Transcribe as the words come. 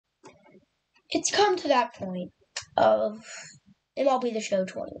It's come to that point of MLB The Show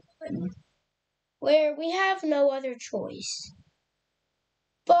 21 where we have no other choice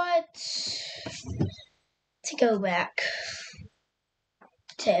but to go back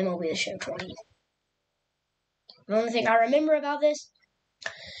to MLB The Show 20. The only thing I remember about this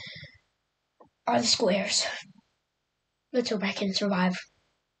are the squares. Let's go back and survive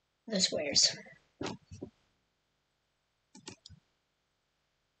the squares.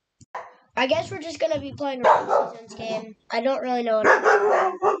 I guess we're just going to be playing a Run Seasons game. I don't really know what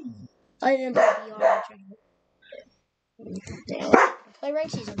I'm doing. Other than play VR. Yeah, let's play Rank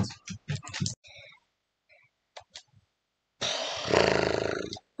Seasons.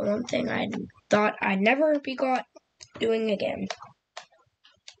 The one thing I thought I'd never be caught doing again.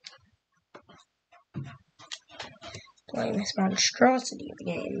 Playing this monstrosity of a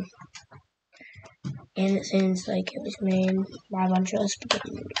game. And it seems like it was made by a bunch of spaghetti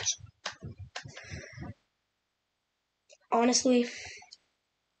noodles. Honestly,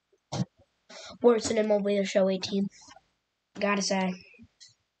 worse than MLB The Show 18. Gotta say.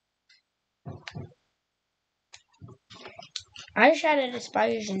 I just had a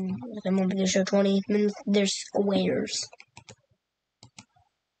dispersion with MLB The Show 20. And there's squares.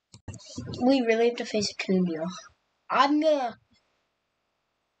 We really have to face Acuna. I'm gonna...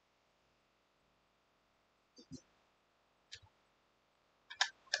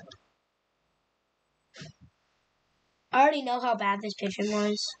 I already know how bad this pitching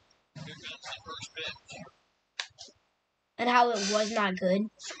was. And how it was not good.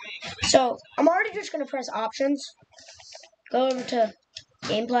 So, I'm already just going to press options. Go over to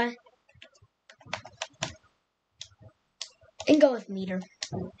gameplay. And go with meter.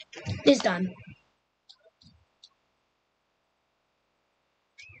 It's done.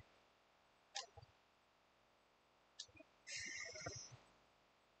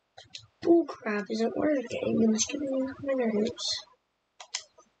 Bull crap isn't working. It's giving me winners.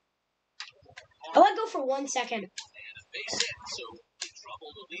 I let go for 1 second.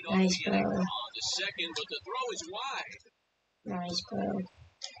 Nice, bro. Nice, bro.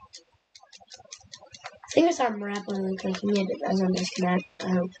 I think it's I'm rapidly clicking it as I'm disconnect.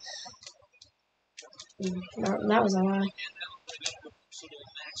 No, that was a lie.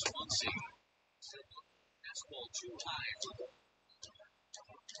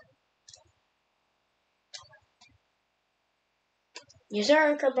 Yes,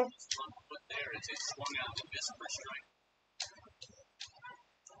 sir, Kerbo.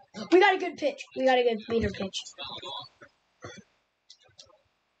 We got a good pitch. We got a good meter pitch.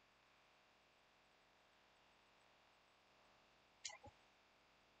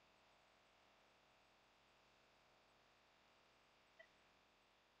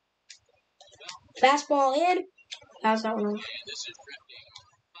 Fastball in. How's that one?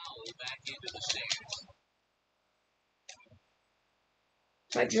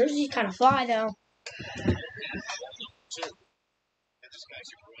 My jersey's kind of fly though.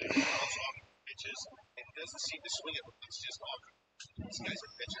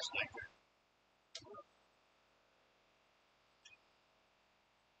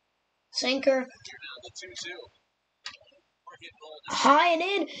 Sinker. High and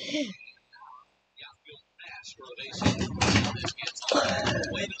in.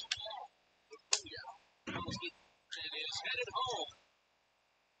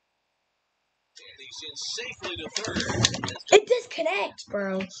 It disconnects,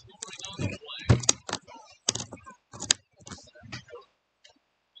 bro.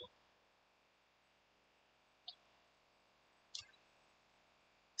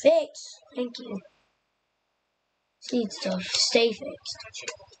 Fix. Thank you. Needs to stay fixed.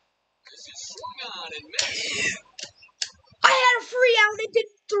 I had a free out and it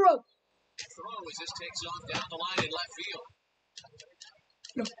didn't throw. Just takes off down the line in left field.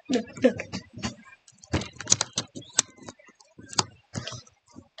 No.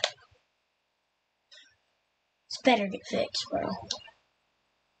 It's better get fixed, bro.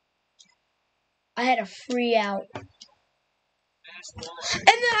 I had a free out. And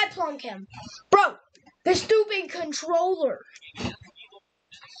then I plunk him. Bro, the stupid controller.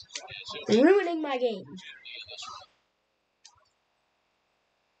 Ruining my game.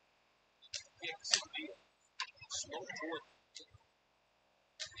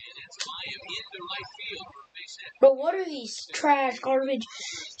 Bro, what are these trash, garbage,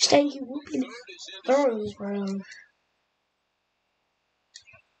 stanky, whooping throws, bro?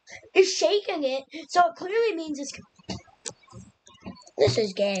 It's shaking it, so it clearly means it's... This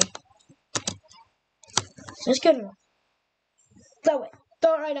is gay. Let's get one. Throw it.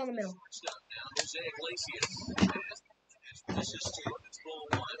 Throw it right down the middle.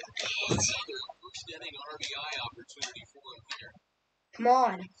 Come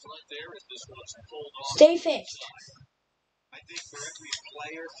on. Stay fixed. I think for every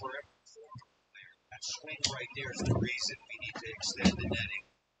player, that swing right there is the reason we need to extend the netting.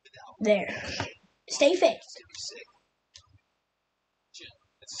 There. Stay fixed.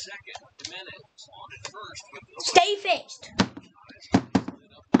 Stay fixed.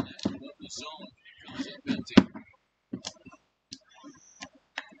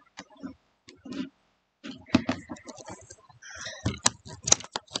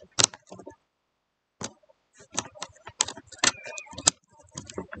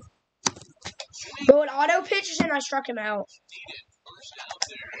 Bro, an auto pitch and I struck him out.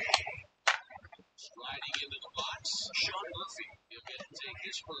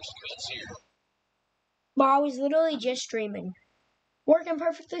 But I was literally just streaming. Working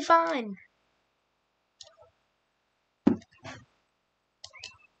perfectly fine.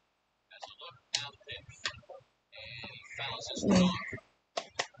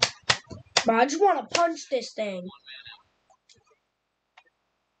 But I just want to punch this thing.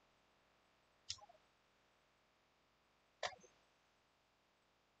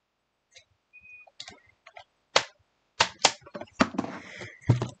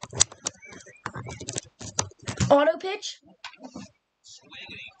 Auto pitch. Swing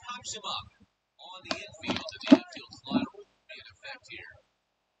and he pops him up on the infield. The infield slider will be in effect here.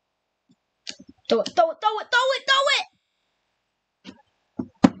 Throw it, throw it, throw it, throw it, throw it!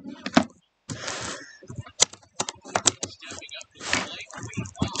 Stepping up to the plate,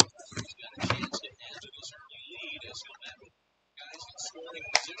 he's got a chance to add to this early lead as he'll met with guys in scoring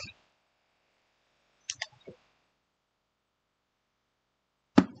position.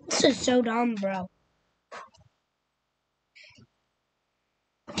 This is so dumb, bro.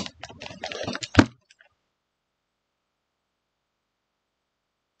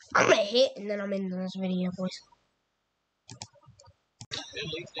 I'm gonna hit and then I'm in this video, boys.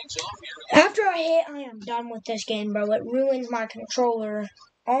 After I hit, I am done with this game, bro. It ruins my controller,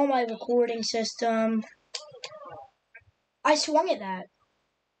 all my recording system. I swung at that.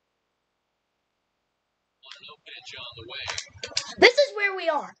 This is where we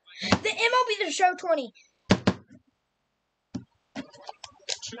are. The MLB The Show 20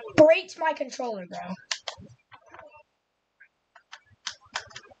 breaks my controller, bro.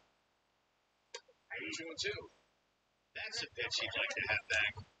 2-2. That's a pitch he'd like to have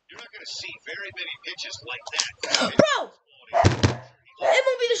back. You're not going to see very many pitches like that. Bro!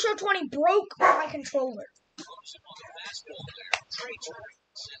 MLB The Show 20 broke my controller.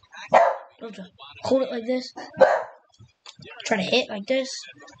 Don't hold it like this. Try to hit like this.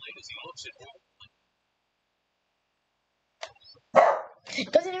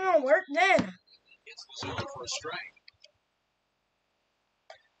 Doesn't even work then.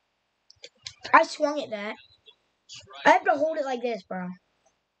 I swung at that. I have to hold it like this, bro.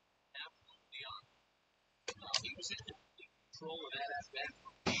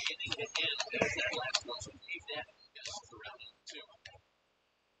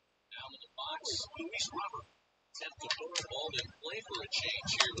 Attempt to throw the ball in play for a change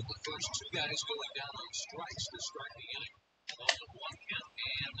here with the first two guys going down on strikes to start the inning. Ball with one count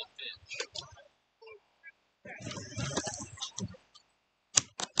and the pitch.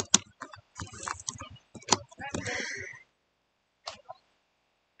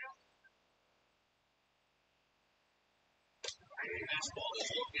 Fastball is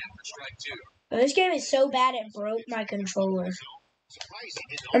looked at for strike two. This game is so bad it broke my controller.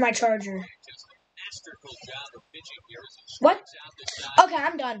 Or my charger. What? Okay,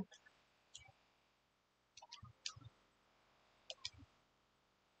 I'm done.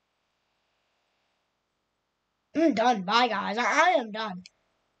 I'm done. Bye, guys. I am done.